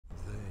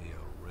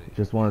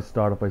Just want to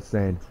start off by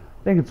saying,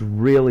 I think it's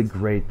really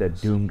great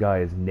that Doom Guy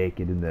is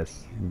naked in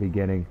this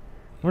beginning.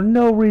 For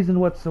no reason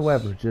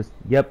whatsoever, just,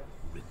 yep,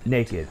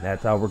 naked.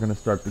 That's how we're going to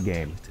start the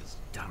game.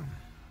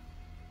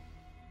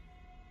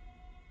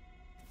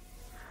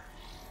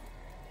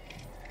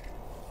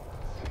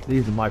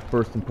 These are my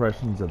first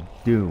impressions of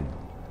Doom.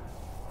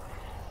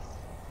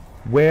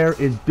 Where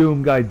is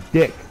Doom Guy's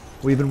dick?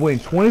 We've been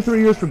waiting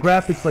 23 years for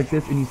graphics like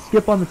this, and you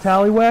skip on the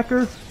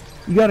tallywhacker?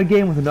 You got a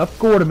game with enough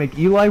gore to make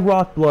Eli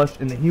Roth blush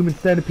and the Human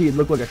Centipede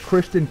look like a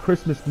Christian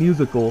Christmas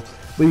musical,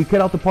 but you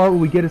cut out the part where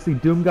we get to see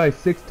Doom Guy's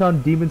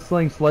 6-ton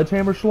demon-slaying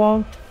sledgehammer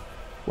schlong?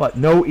 What,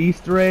 no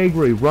Easter egg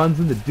where he runs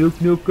into Duke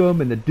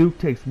Nukem and the Duke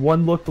takes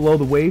one look below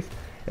the waist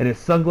and his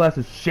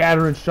sunglasses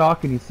shatter in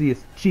shock and you see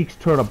his cheeks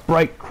turn a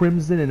bright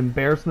crimson in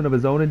embarrassment of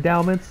his own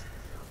endowments?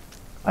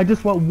 I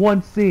just want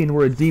one scene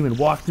where a demon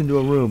walks into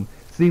a room,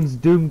 sees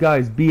Doom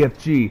Guy's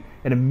BFG,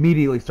 and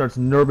immediately starts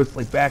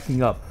nervously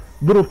backing up.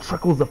 Little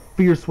trickles of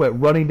fear sweat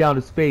running down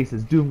his face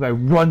as Doom Guy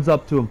runs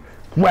up to him,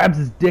 grabs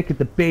his dick at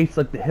the base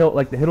like the hilt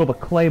of a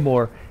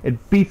claymore, and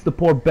beats the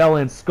poor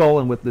Belland's skull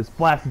in with this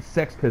blasted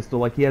sex pistol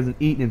like he hasn't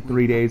eaten in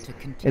 3 days,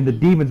 and the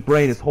demon's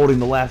brain is holding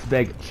the last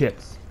bag of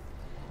chips.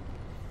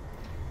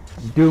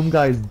 Doom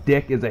Guy's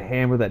dick is a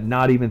hammer that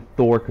not even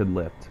Thor could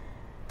lift.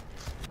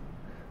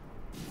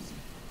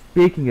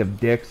 Speaking of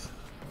dicks,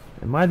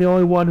 am I the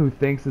only one who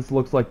thinks this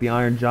looks like the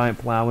Iron Giant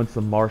plowing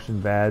some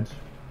Martian badge?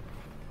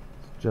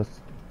 It's just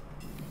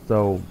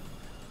so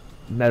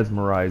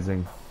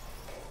mesmerizing.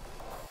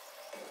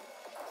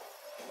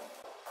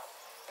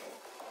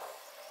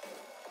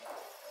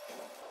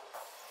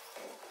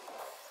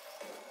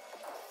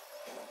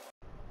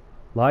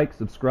 Like,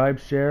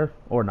 subscribe, share,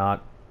 or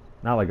not.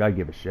 Not like I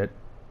give a shit.